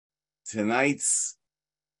Tonight's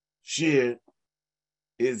shir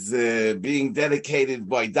is being dedicated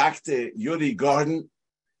by Dr. Yuri Garden,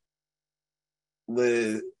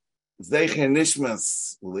 Le Zeicher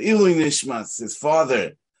Nishmas, Le Elul Nishmas, his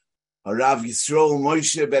father, Harav Yisrael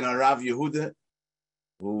Moshe ben Harav Yehuda,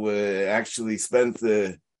 who actually spent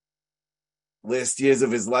the last years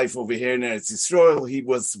of his life over here in Eretz Yisrael. He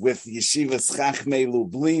was with Yeshivas Chachmei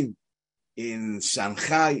Lublin in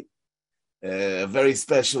Shanghai, a very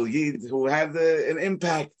special Yid who had an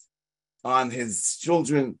impact on his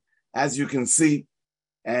children, as you can see.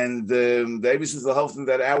 And the Eibush is hoping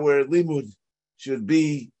that our limud should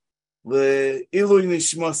be the Elul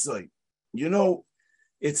Nishmasai. You know,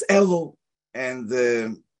 it's Elul,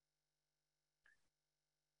 and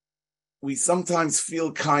we sometimes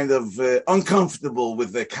feel kind of uncomfortable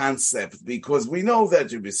with the concept because we know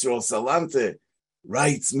that Rabbi Yisrael Salante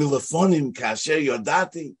writes Milafonim Kasher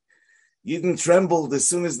Yodati. Yidden trembled as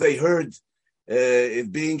soon as they heard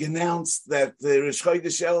it being announced that Rosh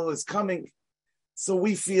Chodesh Elul is coming. So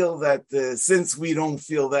we feel that since we don't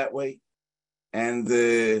feel that way, and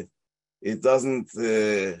it doesn't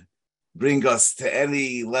bring us to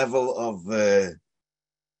any level of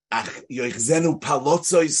Yochzenu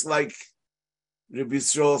Palotzois, like Rabbi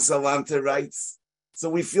Yisrael Salante writes. So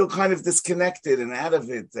we feel kind of disconnected and out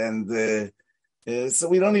of it, and so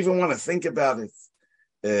we don't even want to think about it.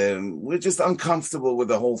 We're just uncomfortable with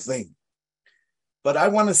the whole thing. But I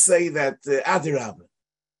want to say that Adirab,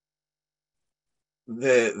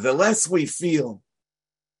 the less we feel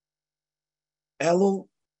Elul,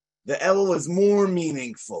 the Elul is more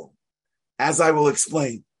meaningful, as I will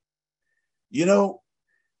explain. You know,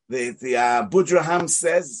 the Budraham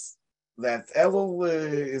says that Elul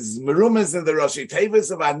is merumas in the Rashi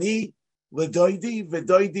Tevis of Ani L'doidi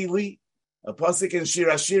V'doidi Li, a pasuk in Shir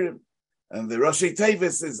Hashirim, and the Rashi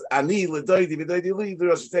Tevis is Ani L'doidi V'doidi Li. The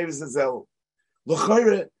Rashi Tevis is Elul.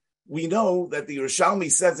 L'chayre, we know that the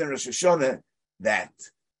Yerushalmi says in Rosh Hashanah that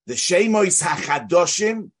the Shemois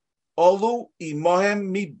HaChadoshim Olu Imohem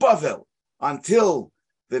Mi Bavel. Until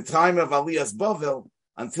the time of Aliyah's Bavel,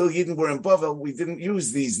 until Yidden were in Bavel, we didn't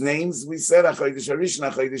use these names. We said HaChodesh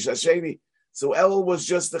HaRishon, HaChodesh HaSheni. So Elul was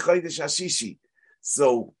just the Chodesh HaShishi.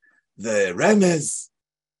 So the remez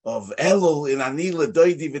of Elul in Ani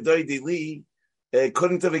L'doidi V'doidi Li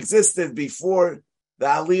couldn't have existed before the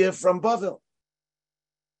Aliyah from Bavel.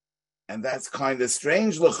 And that's kind of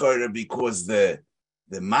strange, l'chora, because the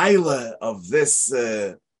Maila of this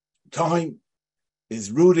time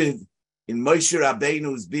is rooted in Moshe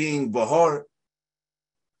Rabbeinu's being Bahar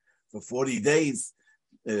for 40 days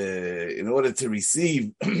in order to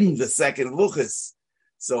receive the second Luchas.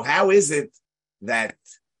 So how is it that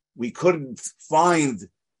we couldn't find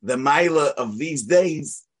the Maila of these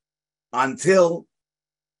days until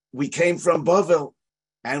we came from Bavel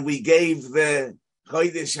and we gave the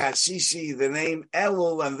Chodesh Hashishi the name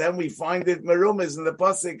Elul, and then we find it merumas in the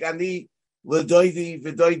pasuk Ani L'doidi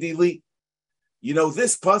V'doidi Li. You know,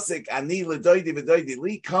 this pasuk Ani L'doidi V'doidi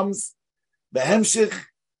Li comes behemshich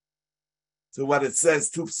to what it says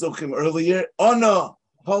two psukim earlier. Ono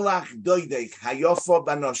holach doidech hayofa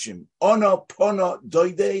banoshim. Ono pono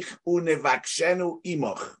doidech unevakshenu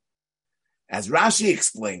imoch. As Rashi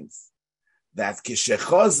explains, that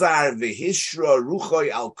kishechozar v'hishra ruchoi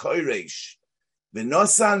al koiresh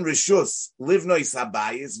v'nosan rishus livnois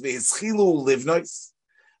habayis v'hischilu livnois.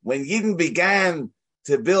 When Yidden began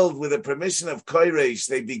to build with the permission of Koiresh,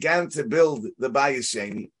 they began to build the Bayis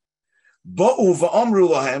Sheni. Bo'u v'omru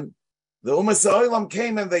lahem, the Umas Ha'olam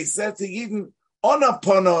came and they said to Yidden, Ona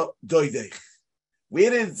pono doidech. Where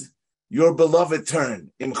did your beloved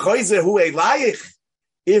turn? Im choyzer hu elayich.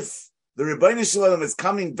 If the Rebbeinu Shalom is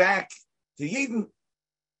coming back to Yidden,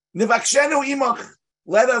 nivakshenu imach.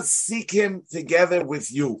 Let us seek him together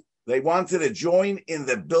with you. They wanted to join in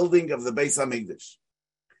the building of the Beis HaMikdash.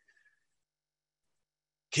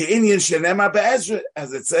 Ke'inyan shenema be'ezra,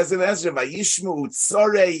 as it says in Ezra, vayishmu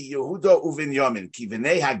tzorei Yehuda uvinyamin, ki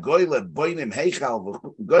v'nei hagoyle boinim heichal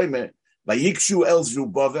v'goymer, vayikshu el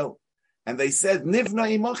Zerubbabel. And they said,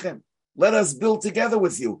 nivna imochem, let us build together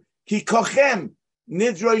with you. Ki kochem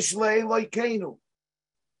nidrosh le'elokeinu,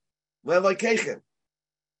 le'elokeichem.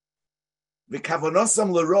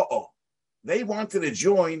 V'kavonosam l'ro'o. They wanted to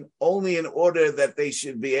join only in order that they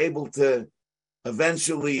should be able to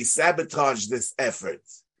eventually sabotage this effort.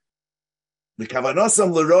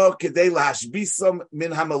 V'kavonosam l'ro'o kedei lahashbisam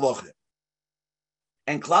min hamelochem.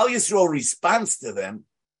 And Klal Yisrael responds to them,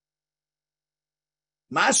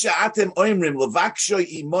 Masha atem oimrim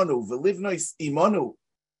levakshoy imonu v'livnois imonu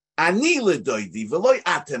ani ledoidi v'loy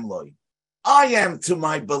atem loy. I am to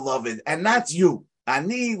my beloved and not you.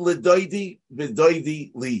 Ani ledoidi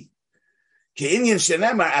v'doidi li. Ke'inyan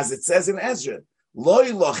shenemar, as it says in Ezra, Loi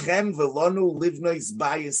lochem v'lonu livnois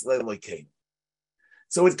bayis le'lokein.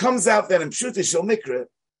 So it comes out that in Pshuta Shel Mikra,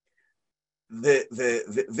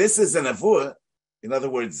 this is an avur. In other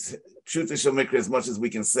words, Pshuta Shel Mikra, as much as we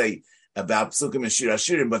can say about Psukim and Shir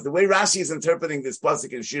Hashirim, but the way Rashi is interpreting this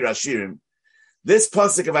pasuk in Shir Hashirim, this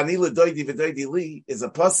pasuk of Ani L'Doidi V'Doidi Li is a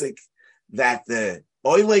pasuk that the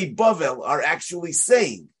Oilei Bavel are actually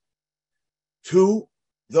saying to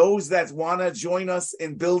those that want to join us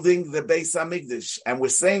in building the Beis Hamikdash, and we're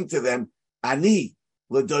saying to them, Ani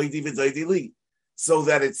L'Doidi V'Doidi Li, so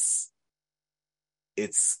that it's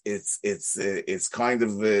kind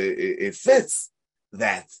of it fits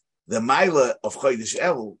that the Maila of Chodesh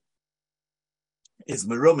Elul is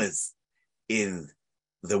merumes in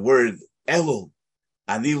the word Elul,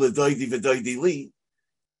 Ani L'Doidi V'Doidi Li,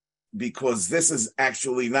 because this is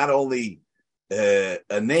actually not only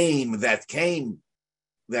a name that came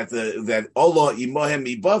that Allah Imohem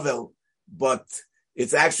Ibavel, but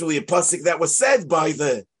it's actually a pasuk that was said by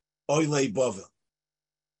the Oilei Bavel.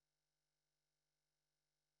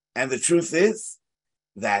 And the truth is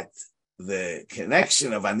that the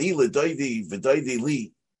connection of Ani L'Doidi V'Doidi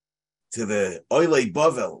Li to the Oilei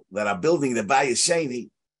Bavel that are building the Bayis Sheni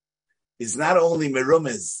is not only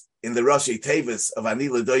merumes in the Rashi Tevis of Ani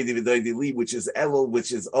L'Doidi V'Doidi Li, which is Elul,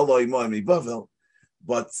 which is Allah Imohem Ibavel,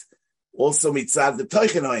 but also mitzad the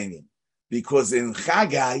Teichen Ha'inyan, because in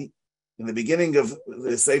Chagai, in the beginning of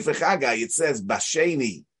the Sefer Chagai, it says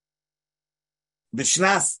Basheni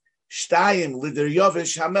B'shnas Shtayim Lider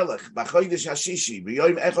Yovesh HaMelech B'chodesh Hashishi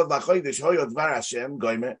B'yoyim Echad L'chodesh Hoyo Dvar Hashem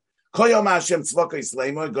Goymer Koyom Hashem Tzvoko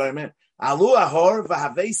Yisleimo Goymer Alu Ahor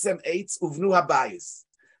V'Haveisem Eitz Uvnu Habayis.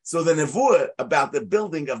 So the nevuah about the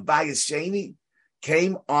building of Bayis Sheni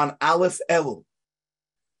came on Aleph Elul.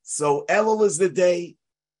 So Elul is the day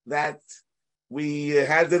that we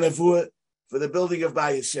had the nevuah for the building of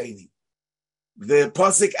Bayis Sheni. The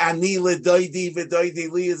pasuk Ani L'Doidi V'Doidi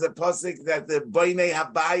Li is a pasuk that the Bnei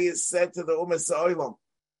Habayis said to the Umas Ha'olam.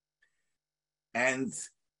 And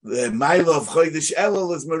the Maila of Chodesh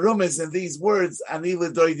Elul is merumes in these words, Ani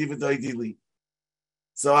L'Doidi V'Doidi Li.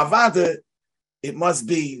 So Avada, it must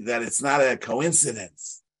be that it's not a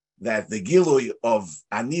coincidence that the Gilui of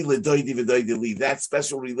Ani L'Doidi V'Doidi Li, that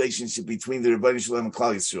special relationship between the Rebbeinu Shalom and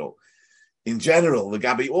Klal Yisrael, in general,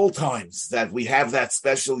 Legabi all times, that we have that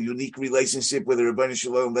special, unique relationship with the Rebbeinu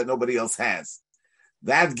Shalom that nobody else has.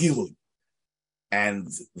 That Gilui, and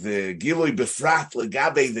the Gilui Befrat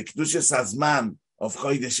Legabi, the Kedushas Hazman of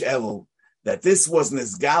Chodesh Elul, that this was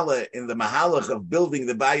Nizgala in the Mahalach of building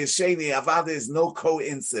the Bayis Sheni, Avada is no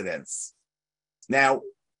coincidence. Now,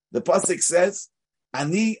 the pasuk says,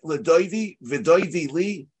 Ani L'Doidi V'Doidi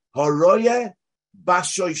Li Horoye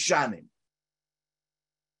Bashoishanim.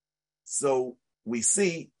 So we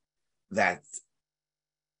see that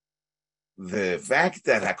the fact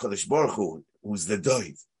that HaKadosh Baruch Hu, who's the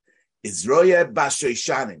Doid, is Roye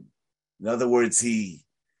Bashoishanim. In other words, he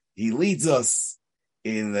leads us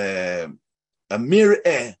in a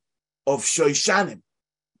mir'eh of Shoishanim.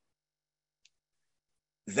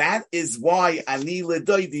 That is why Ani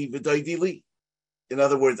L'Doidi V'Doidi Li. In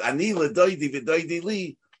other words, Ani L'Doidi V'Doidi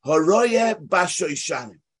Li Horoye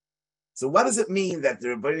Bashoishanim. So what does it mean that the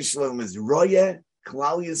Rebbeinu Shalom is Roye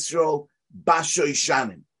Klal Yisrael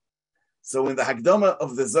Bashoishanim? So in the Hagdama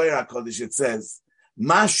of the Zohar HaKodesh it says,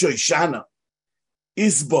 Ma Shoishana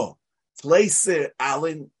Isbo Tleiser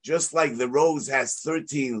Alin, just like the rose has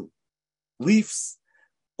 13 leaves,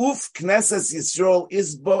 Uf Knesses Yisrael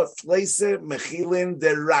Isbo Tleiser Mechilin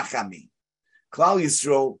Derachami. Klal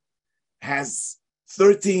Yisrael has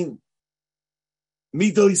 13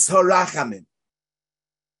 Midois Horachamin.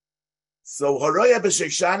 So Horoya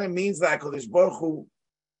B'Shoishanim means that HaKadosh Baruch Hu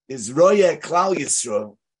is Roya Klal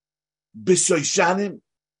Yisrael B'Shoishanim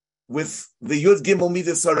with the Yud Gimel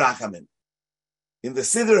Midas Horachamin. In the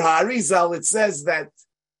Siddur HaArizal it says that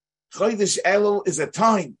Chodesh Elul is a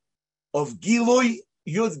time of Gilui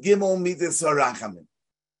Yud Gimel Midas Horachamin.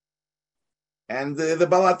 And the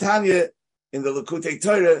Balatanya in the Likutei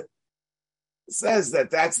Torah says that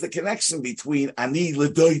that's the connection between Ani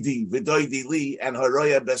L'Doidi V'Doidi Li and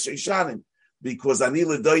Horoya B'Shoishanim, because Ani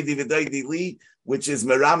L'Doidi V'Doidi Li, which is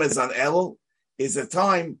Meramez on Elul, is a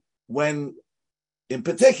time when, in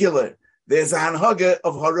particular, there's a Hanhaga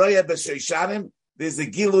of Horoya B'Shoishanim, there's a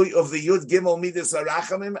Gilui of the Yud Gimel Midas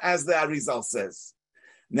Harachamim, as the Arizal says.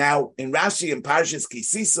 Now, in Rashi and Parshas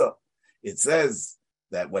Kisisa, it says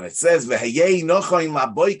that when it says V'Hayei Nochoin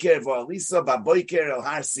LaBoiker V'Alisa B'Boiker El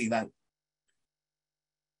Har Sinai,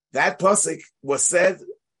 that pasuk was said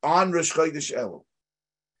on Rosh Chodesh Elul,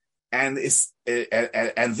 and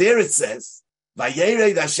there it says,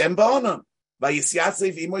 "Vayered Hashem ba'onon."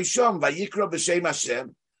 Vayisyatzef imoy shom, vayikra b'shem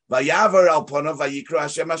Hashem, vayavar al pono, vayikra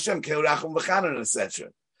Hashem, keurachum v'chanan, etc.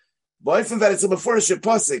 Boyfriend that it's a beforish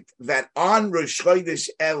pasuk that on Rosh Chodesh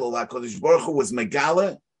Elul, HaKadosh Baruch Hu was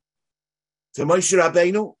megala to Moshe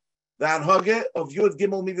Rabbeinu the anhage of Yud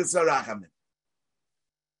Gimel Midas HaRachamim.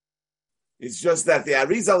 It's just that the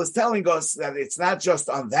Arizal is telling us that it's not just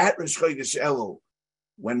on that Rosh Chodesh Elul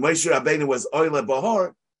when Moshe Rabbeinu was Oile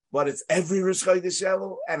Bahor, but it's every Rosh Chodesh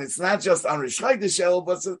Elul, and it's not just on Rosh Chodesh Elul,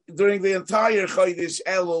 but during the entire Chodesh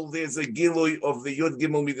Elul, there's a Gilui of the Yud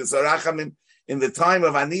Gimel Midas HaRachamim. In the time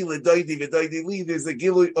of Ani L'Doidi V'Doidi Li, there's a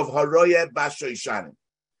Gilui of Haroya Bashoishanim.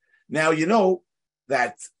 Now, you know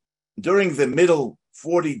that during the middle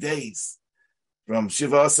 40 days, from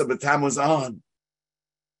Shiva Asa B'Tammuz on,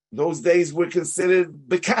 those days were considered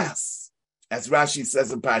Bekas, as Rashi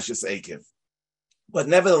says in Parshas Ekev. But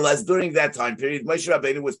nevertheless, during that time period, Moshe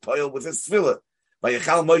Rabbeinu was poiled with his tefillah.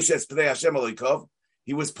 Vayechal Moshe es Pnei Hashem Eloikov,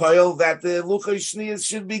 he was poiled that the Luchos Shniyos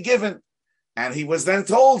should be given. And he was then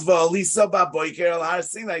told, V'alisa ba'boiker al Har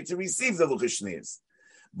Sinai, to receive the Luchos Shniyos.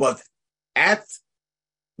 But at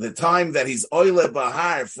the time that he's Oile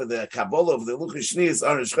Bahar for the Kabbalah of the Luchos Shniyos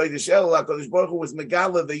on Rosh Chodesh Elul, HaKadosh Baruch Hu was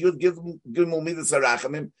Megala, the Yud Gimel Midas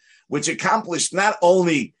HaRachamim, which accomplished not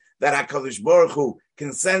only that HaKadosh Baruch Hu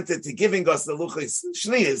consented to giving us the Luchos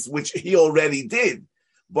Shniyos, which he already did,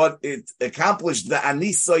 but it accomplished the Ani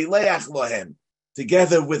Soileach Lohem,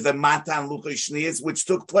 together with the Matan Luchos Shniyos, which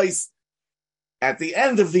took place at the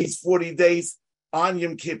end of these 40 days on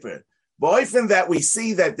Yom Kippur. But often that we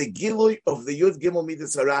see that the Gilui of the Yud Gimel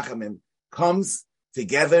Midas HaRachamim comes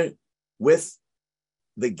together with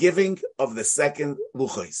the giving of the second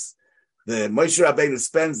Luchos. The Moshe Rabbeinu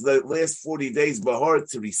spends the last 40 days Bahor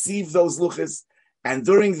to receive those Luchos, and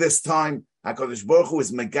during this time, HaKadosh Baruch Hu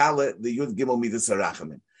is Megala, the Yud Gimel Midas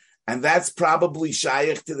HaRachamim. And that's probably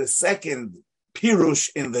Shaykh to the second Pirush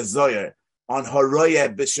in the Zohar on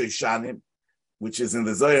Haroya B'Shoshanim, which is in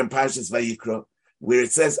the Zohar and Parshas Vayikra, where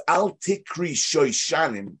it says, Al tikri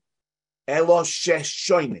shoishanim, elo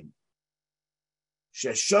sheshoinim.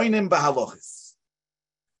 Sheshoinim bahalochis.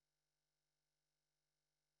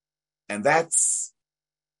 And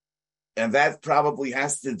that probably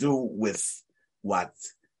has to do with what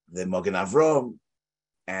the Mogen Avram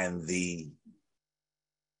and the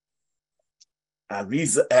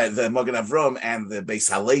Mogen Avram and the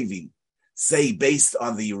Beis Halevi say, based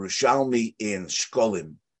on the Yerushalmi in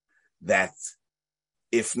Shkolim, that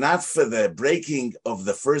if not for the breaking of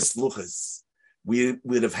the first Luchos, we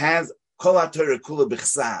would have had Kol HaTorah Kula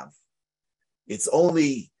B'Chsav. It's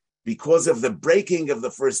only because of the breaking of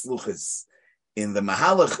the first Luchos. In the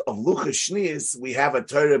Mahalach of Luchos Shniyos, we have a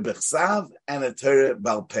Torah B'Chsav and a Torah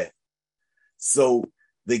Bal Peh. So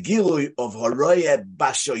the Gilui of Haroya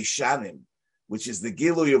Bashoishanim, which is the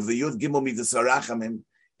Gilui of the Yud Gimel Midas HaRachamim,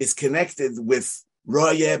 is connected with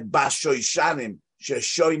Roye Bashoishanim,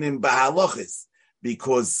 Sheshoinim Bahalochis,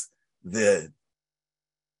 because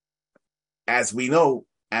as we know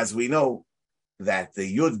that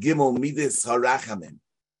the Yud Gimel Midas HaRachamim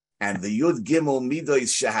and the Yud Gimel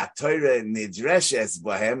Midas Shehatorah Nidreshes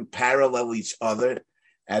Bohem parallel each other,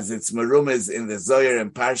 as it's merumas in the Zohar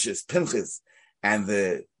and Parshas Pinchas, and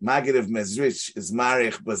the Maggid of Mezrich is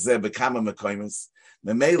Marich Bazeh Bekama Mekoimus.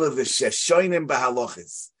 The male of the Sheshoinim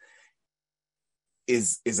Bahalochis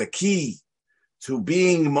is a key to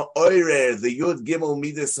being Ma'orer, the Yud Gimel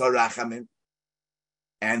Midas HaRachamim,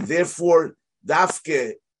 and therefore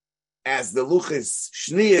Dafke, as the Luchos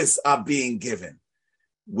Shniyos are being given,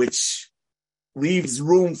 which leaves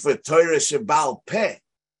room for Torah Shebal Peh,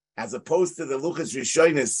 as opposed to the Luchos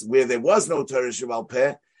Rishonos, where there was no Torah Shebal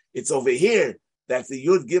Peh. It's over here that the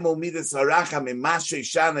Yud Gimel Midas HaRachamim, Mashe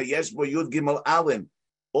Shana, Yeshbo Yud Gimel Alim,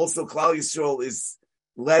 also Klal Yisrael is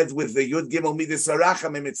led with the Yud Gimel Midas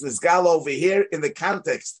HaRachamim. It's Nizgal over here in the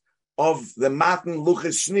context of the Matan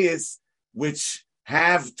Luchos Shniyos, which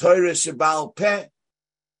have Torah Shebal Peh,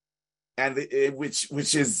 and which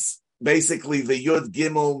is basically the Yud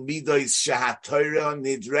Gimel Midas Shehatorah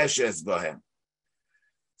Nidreshes Bohem.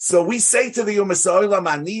 So we say to the Umas Ha'olam,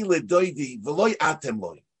 Ani L'Doidi V'loi Atem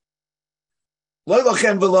Loi. Loi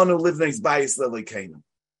Lochem V'lonu Livneis Bayis L'Elokeinu.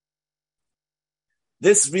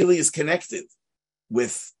 This really is connected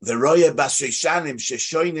with the Roya Bashoishanim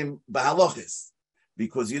Sheshoinim Bahalochis,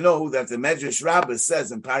 because you know that the Medrash Rabbah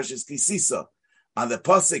says in Parshas Kisisa on the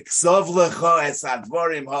pasuk Sov Lecha Es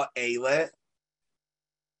Advarim Ha'Eile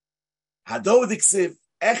Hadod Iksiv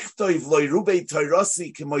Echtoiv Loi Rubei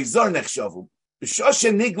Toirosi Kemoizor Nechshavu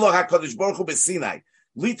B'Shoshe Niglo HaKadosh Baruch Hu B'Sinai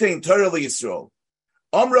Litein Torah LeYisrael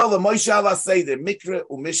Omra LeMoshe Ala Seder Mikra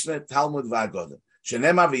UMishna Talmud VaAgoda.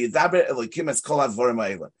 Shenema v'yidaber Elokim es kol hadvarim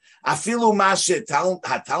ha'ela. Afilu ma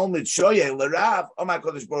she'talmid shoye l'rav, Omar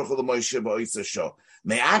HaKadosh Baruch Hu l'Moshe ba'oisa sho.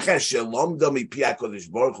 Me'achar she'lomdo mipi HaKadosh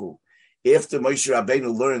Baruch Hu. After Moshe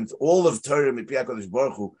Rabbeinu learned all of Torah mipi HaKadosh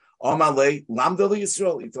Baruch Hu, Omar le lamdo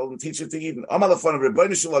Yisrael. He told him, teach it to Eden. Omar lefon of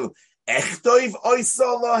Rebbeinu Shalom. Echtoiv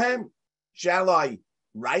oisa lohem. Shall I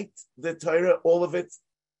write the Torah, all of it?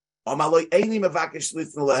 I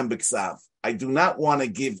do not want to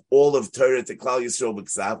give all of Torah to Klal Yisrael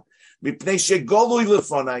b'ksav. Mipnei shegolui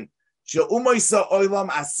lefonai she'umoisa oilam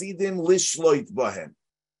asidim lishloit bohem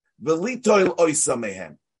v'litoil oisa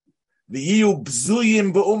mehem v'yiu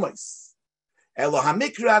bzuyim b'umais elo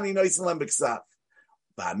hamikra ani noisim lehem b'ksav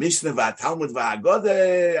v'hamishna v'atalmud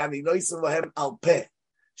v'agoda ani noisim lehem al peh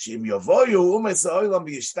she'im yovoyu umoisa oilam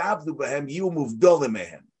v'yishtabdu bohem yiu muvdolim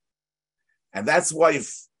mehem. And that's why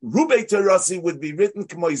if Rubei Terasi would be written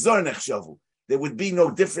K'moizor Nechshavu, there would be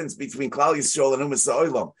no difference between Klal Yisrael and Umas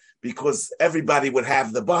Ha'olam, because everybody would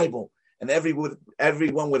have the Bible, and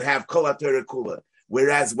everyone would have Kol HaTorah Kula.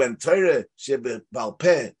 Whereas when Torah Sheba'al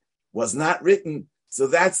Peh was not written, so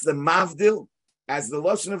that's the Mavdil, as the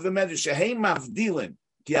Lashon of the Medrash, Sheheim Mavdilin,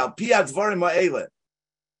 Ki Al Pi Advarim Ha'ele,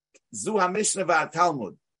 Zu HaMishnah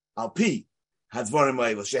VaTalmud, Al Pi Advarim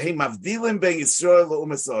Ha'ele, Sheheim Mavdilin Ben Yisrael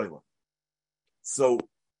Umas Ha'olam. So,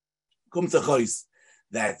 come to Chois,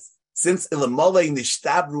 that since Ilamole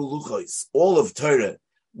Nishtabru Luchos, all of Torah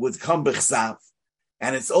would come b'chsav,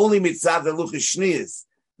 and it's only mitzad the Luchos Shnias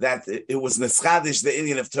that it was Neschadish, the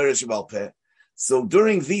Indian of Torah Sheba'al Peh. So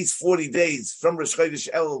during these 40 days, from Rosh Chodesh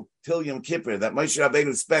El till Yom Kippur, that Moshe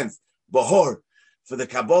Rabbeinu spent Bahor for the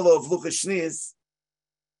Kabbalah of Luchos Shnias,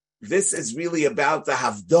 this is really about the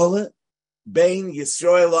Havdalah Bein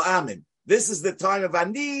Yisrael Amim. This is the time of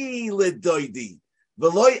Ani Ledoidi,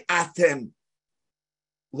 V'loi Atem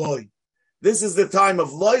Loi. This is the time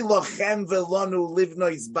of Loi Lochem Velonu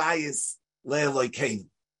Livnois Bayis Le'elokeinu.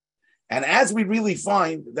 And as we really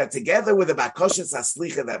find that together with the Bakoshes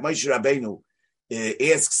HaSlicha that Moshe Rabbeinu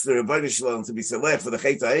asks the Rebbeinu Shalom to be select for the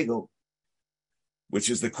Chet HaEgel,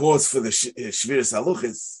 which is the cause for the Shviras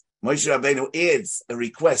Haluchis, Moshe Rabbeinu adds a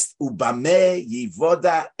request, Ubameh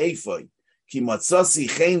Yivoda Eifoi. Ki matzosi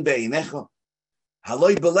chen beinecha,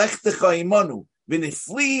 haloi belechtecha imonu,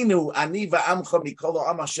 v'niflinu ani va'amcha mikol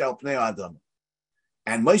ha'am asher al pnei ha'adam.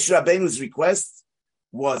 And Moshe Rabbeinu's request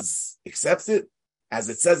was accepted, as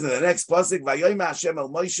it says in the next pasuk, Vayoyma Hashem el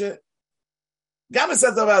Moshe, gam es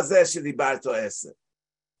hadavar zeh shedibarto eseh.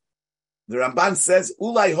 The Ramban says,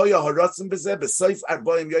 Ulai hoya haratzim bezeh b'soif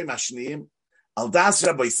arboim yoyim hashniim, al das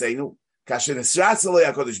rabboiseinu, kasher nisratz eloi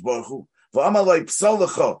HaKadosh Baruch Hu, v'amar loi psol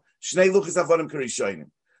lecho, Shnei Luchos Avonim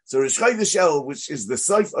Kirishonim. So Rosh Chodesh El, which is the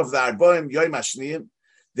soif of the Arboim Yom Hashniim,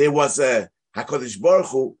 there was a HaKadosh Baruch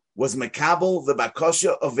Hu was mekabel the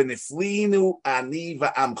bakosha of v'niflinu ani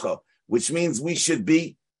va'amcha, which means we should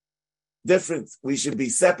be different. We should be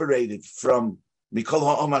separated from mikol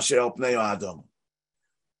ha'om asher al pnei ha'adam.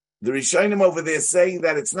 The Rishonim over there saying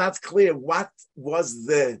that it's not clear what was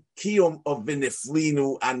the kiyum of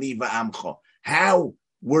v'niflinu ani va'amcha. How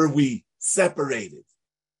were we separated?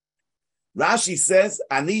 Rashi says,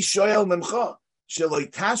 Ani shoyel memcha, sheloi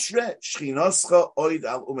tashre shchinoscha oid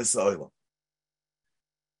al umes ha'olam.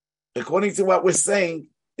 According to what we're saying,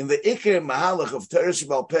 in the Iker Mahalach of Torah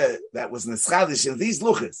Sheba'al Peh, that was Neschadish in these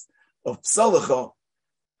luchas of Psolacha,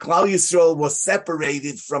 Klal Yisrael was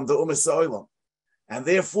separated from the umes ha'olam. And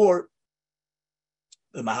therefore,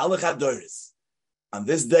 the Mahalach HaDoros, on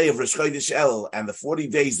this day of Rosh Chodesh El, and the 40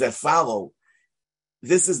 days that follow,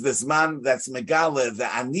 this is this man that's megala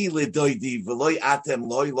the ani ledoidi v'loy atem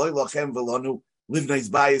loy lochem v'lonu livnois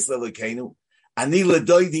bayis lelokeinu ani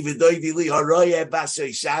ledoidi v'doidi li haroye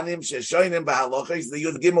b'sheishanim sheshoinim b'halochos the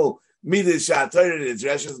Yud Gimel midas sha'atorah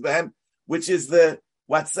nidreshes behem, which is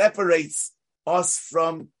what separates us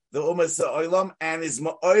from the umas ha'olam and is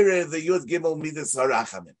ma'oire the Yud Gimel midas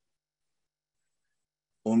harachamim.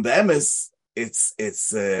 Be'emes, it's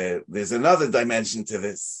there's another dimension to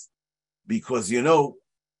this. Because you know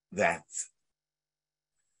that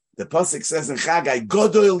the pasuk says in Chagai,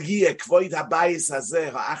 "Godol yeh kvoid habayis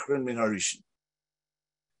hazeh ha'achron min harishon,"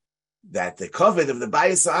 that the covet of the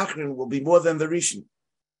bayis ha'achron will be more than the rishon.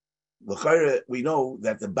 L'chayre, we know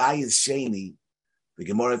that the bayis sheni, the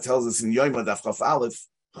Gemara tells us in Yoima Daf Chaf Aleph,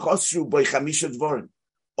 chosru boi chamisha dvorim,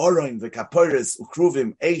 oron v'kaporos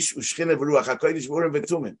ukruvim eish ushchina v'ruach hakodesh v'urim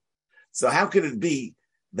v'tumim. So how could it be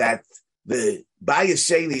that the Bayis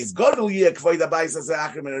Sheni is Godel Yeh Kvoid HaBayis Hazeh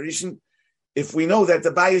Achrim and Arishin, if we know that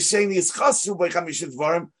the Bayis Sheni is Chasru B'Chamishet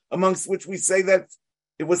Dvarim, amongst which we say that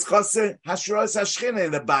it was Chaser Hashros Hashchina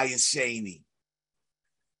in the Bayis Sheni.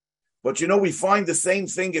 But we find the same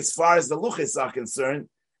thing as far as the luchas are concerned.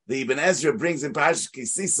 The Ibn Ezra brings in Parashat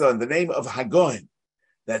Kisisa in the name of Hagoin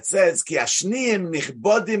that says, Ki ashniim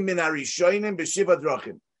nichbodim min harishonim b'shiva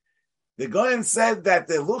drachim. The Goyen said that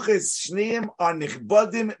the luchas shniim are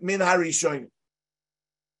nichbodim min harishonim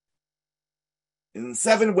in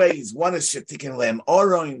 7 ways. One is shetikin lehem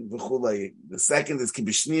oroin v'chulei. The second is ki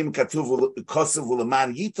b'shniim katuv kosuv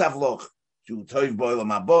u'leman yitav loch shu toiv bo'olam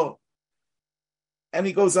habo. And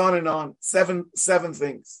he goes on and on. Seven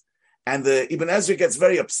things. And the Ibn Ezra gets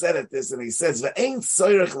very upset at this, and he says, "Ve'ein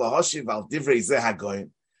tzoyrech lahoshiv al divrei zeh hagoyim,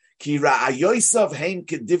 ki ra'ayosav heim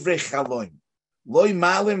kedivrei chaloim, loy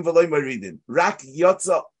malim v'loy maridin, rak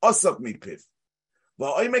yotza osok mipiv,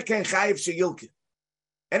 va'oyme ken chayiv sheyilke."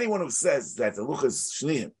 Anyone who says that the luchas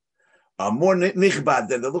shniim are more nichbad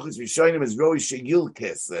than the luchas rishonim is roi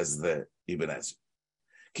sheyilke, says the Ibn Ezra.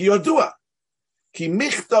 Ki yodua. Ki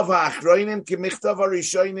michtav ha'achroinim, ki michtav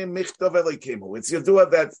ha'rishoinim, michtav Elokimu. It's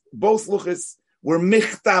Yadua that both luchas were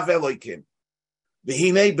michtav Elokim.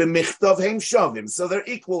 V'hinei b'michtav heim shovim. So they're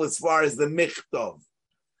equal as far as the michtav.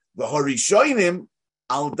 The harishoinim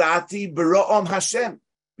al dati b'ro'om Hashem.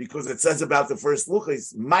 Because it says about the first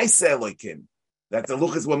luchas, Maise Elokim. That the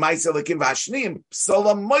luchas were Maise Elokim v'hashnim,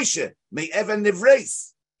 Psolam Moshe, me'even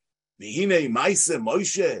nivreis. V'hinei Maise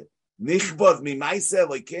Moshe, Nichbod mimaise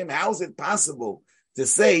Elokim. How is it possible to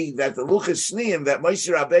say that the luchas shniim that Moshe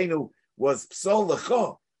Rabbeinu was psol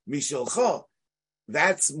lecho mishelcho?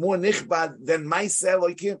 That's more nichbad than maise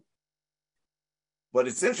Elokim. But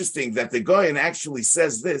it's interesting that the Goyen actually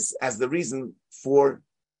says this as the reason for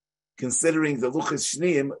considering the luchas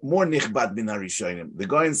shniim more nichbad min harishonim. The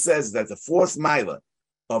Goyen says that the 4th mila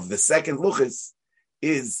of the second luchas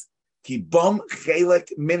is ki bom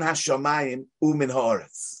chelek min hashamayim u min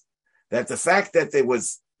haaretz. That the fact that there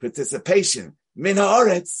was participation, min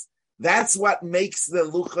haaretz, that's what makes the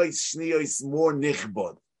luchos shniyos more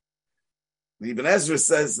nichbod. Ibn Ezra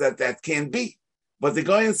says that can be. But the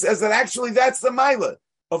Goyen says that actually that's the mila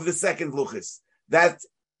of the second luchos, that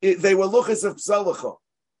they were luchos of psalacha.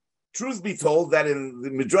 Truth be told, that in the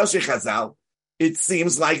Midrash Chazal, it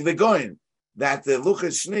seems like the Goyen, that the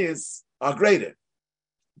luchos shniyos are greater.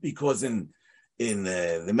 Because in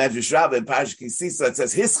the Medrash Rabbah in Parashat Kisisa, it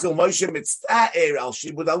says, Hischel Moshe mitzta'er al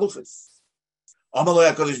shibud aluchas.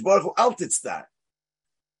 Amaloi HaKadosh Baruch Hu al titzta'er.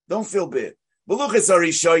 Don't feel bad. Beluchas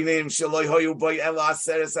harishonim sheloi hoyu boi ela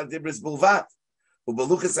aseres adibris bulvat.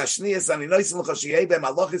 Ubeluchas hashniyas aninoisim l'cha sheyei bem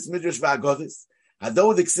alochis midrash v'agodis.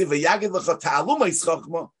 Hadou diksiv v'yagid l'cha ta'aluma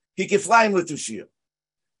yischokmo ki kiflayim l'tushir.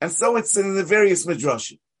 And so it's in the various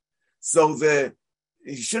midrashim. So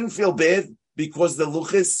you shouldn't feel bad because the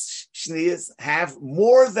luchas shniyas have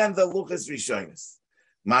more than the luchas rishonis.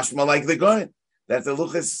 Mashma like the Goyen, that the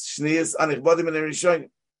luchas shniyas are nichbodim in the rishonim.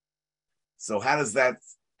 So how is that?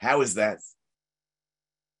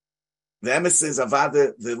 The emissaries of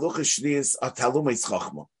the luchas shniyas are talumais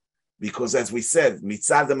chachma. Because as we said,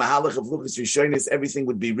 mitzad the mahalach of luchas rishonis, everything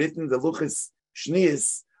would be written. The luchas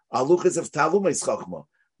shniyas are luchas of talumais chachma,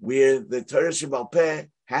 where the Torah Shebal Peh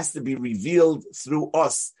has to be revealed through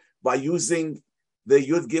us by using the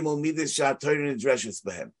Yud Gimel Midas Shah Torah Nidreshes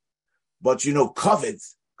Behem. But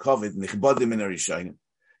covet nichbodim in harishonim.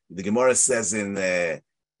 The Gemara says in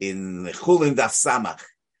Chulin Daf Samach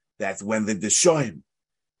that when the Deshoim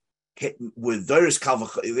with Dorish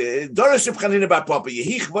Shebchanina Bar Papa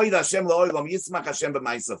Yehich Void Hashem LaOilam Yitzmach Hashem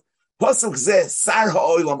B'Maisav Pasuk Zeh Sar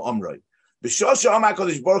HaOilam Omroi B'Shosha Amar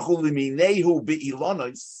Kodesh Baruch Hu Liminehu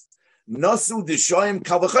Be'ilonos Nosu Deshoim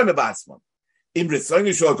Kal V'Choyme B'Atzmon Im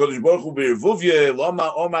Ritzoni Shal Kodesh Baruch Hu Be'Rvuvye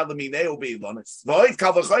Loma Omar Liminehu Be'ilonos V'Oid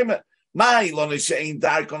Kal V'Choyme Ma Ilonos She'ein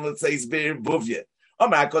Darkon L'Tzeis Be'Rvuvye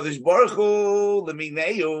Omar Kodesh Baruch Hu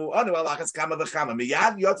Liminehu Onu Alachas Kama V'Chama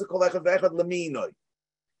Miyad Yotze Kol Echad V'Echad Leminoi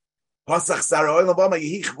Pasach Sar HaOilam B'Ama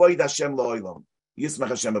Yehich Void Hashem LaOilam Yismach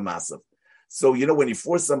Hashem B'Masav. So when you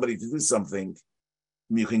force somebody to do something,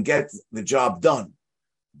 you can get the job done,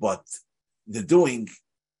 but the doing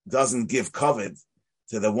doesn't give covet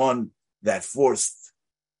to the one that forced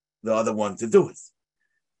the other one to do it.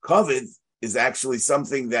 Covet is actually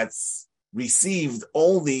something that's received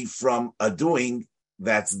only from a doing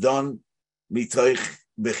that's done mitoich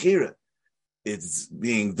bechira. It's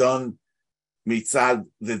being done mitzad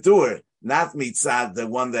the doer, not mitzad the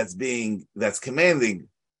one that's commanding.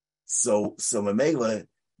 So Mamela,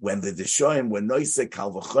 when the Deshoim were noise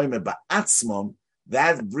kal v'choyme ba'atzmom,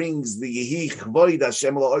 that brings the Yehi Chvoid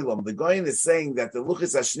Hashem LaOilam. The Goyen is saying that the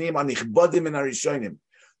Luchas Hashnim are nichbodim in harishonim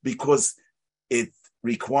because it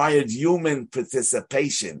required human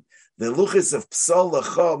participation. The Luchas of Psol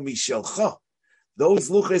Lecha Mishelcha, those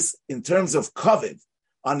Luchas in terms of covet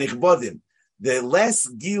are nichbodim. the less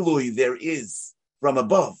gilui there is from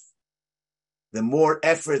above, the more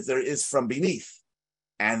effort there is from beneath.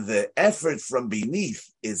 And the effort from beneath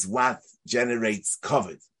is what generates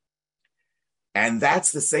kavod. And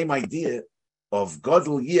that's the same idea of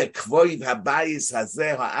Godel Yeh Kvoid HaBayis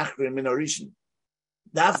Hazeh HaAchrim Min HaRishon.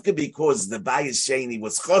 Dafka because the Bayis Sheni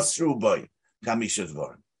was Chosru Boy Kamisha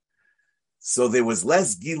Dvar. So there was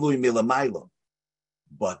less Gilui Milamayla.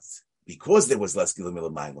 But because there was less Gilui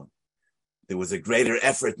Milamayla, there was a greater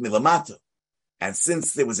effort Milamata. And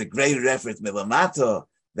since there was a greater effort Milamata,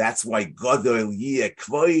 that's why Godel Yeh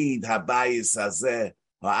Kvoid HaBayis Hazeh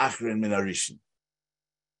HaAchrim Min HaRishon.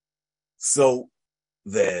 So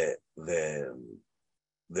the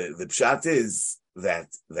pshat is that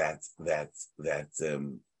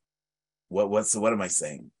what am I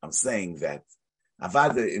saying? I'm saying that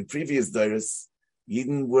Avada in previous dairas,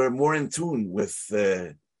 Yidden were more in tune with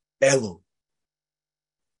Elul.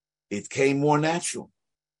 It came more natural.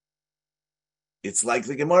 It's like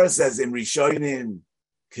the Gemara says, Im Rishonim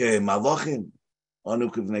ke Malochim, Anu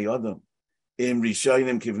kivnei Adam. Im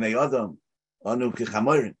Rishonim kivnei Adam, Anu ke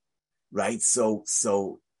Chamorim. Right? So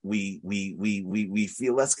we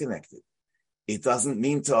feel less connected. It doesn't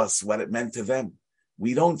mean to us what it meant to them.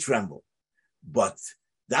 We don't tremble. But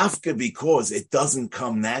dafka because it doesn't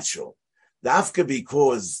come natural, dafka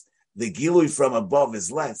because the gilui from above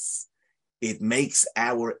is less, it makes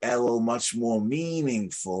our Elul much more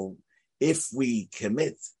meaningful if we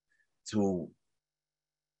commit to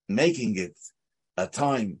making it a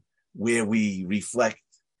time where we reflect,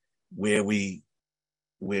 where we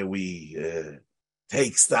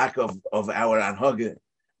take stock of our anhaga,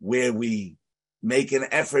 where we make an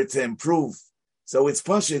effort to improve. So it's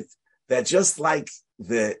pashut that just like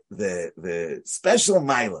the special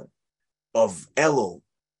mila of Elul,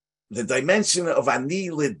 the dimension of ani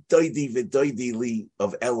l'doidi v'doidi li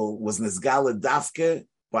of Elul was nizgala dafke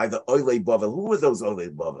by the Oilei Bavel. Who were those Oilei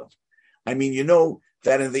Bavel? I mean, you know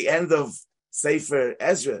that in the end of Sefer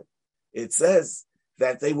Ezra, it says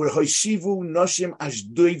that they were hoishivu noshim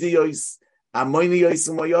ashdoidiyos amoiniyos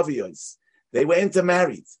umoyoviyos. They were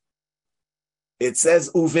intermarried. It says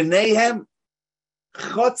uvenehem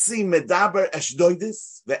chotzi medaber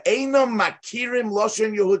ashdoidis ve'enom makirim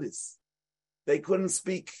loshon Yehudis. They couldn't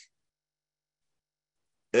speak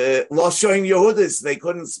loshon Yehudis. They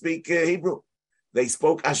couldn't speak Hebrew. They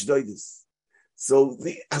spoke Ashdoidis. So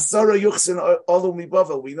the Asara Yuchsin Olu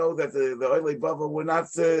Mibavel, we know that the Oilei Bavel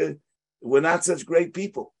were not such great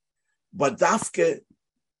people. But Dafke,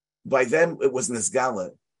 by them, it was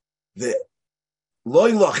Nizgala. The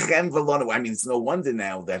Loi Lochem Velonu. I mean, it's no wonder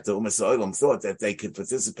now that the Umas Oilam thought that they could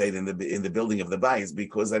participate in the building of the bayis,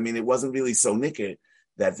 because I mean, it wasn't really so nicker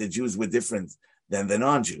that the Jews were different than the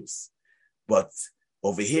non-Jews. But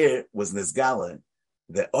over here was Nizgala,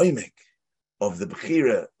 the Oimek of the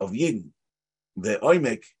Bechira of Yidden, the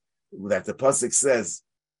Oimek that the Pasuk says,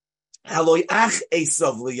 Haloi ach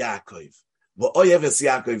Esav liYaakov, v'oyev es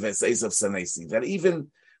Yaakov es Esav sanesi. That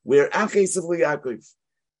even we're ach Esav liYaakov,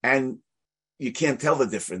 and you can't tell the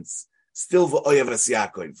difference, still v'oyev es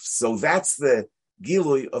Yaakov. So that's the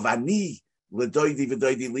Gilui of Ani l'doidi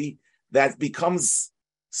v'doidi li that becomes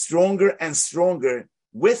stronger and stronger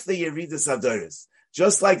with the Yeridas Adoros.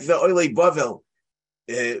 Just like the Oilei Bavel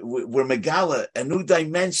were Megala, a new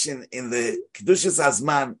dimension in the Kedushas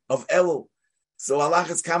Azman of Elul. So Allah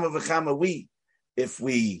is Kama V'Chama, if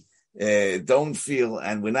we don't feel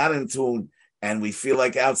and we're not in tune and we feel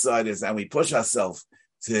like outsiders and we push ourselves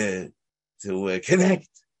to connect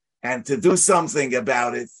and to do something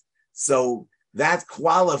about it, so that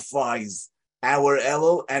qualifies our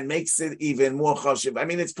Elul and makes it even more chashiv. I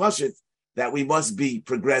mean, it's pashut that we must be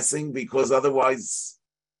progressing, because otherwise,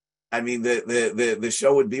 I mean, the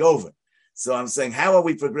show would be over. So I'm saying, how are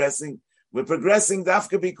we progressing? We're progressing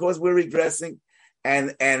dafka because we're regressing,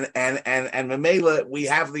 and Mamela, we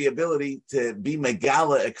have the ability to be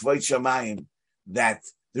megala a kvod shamayim that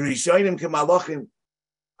the Rishonim Kemalochim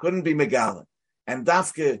couldn't be megala, and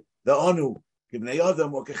dafka the Onu Kibnei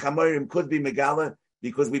Adam or Kechamorim could be megala,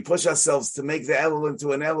 because we push ourselves to make the Elul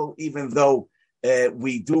into an Elul, even though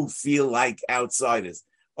we do feel like outsiders.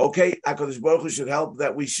 Okay, HaKadosh Baruch Hu should help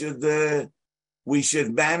that we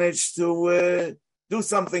should manage to do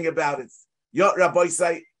something about it. Yot Rabbi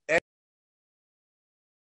say,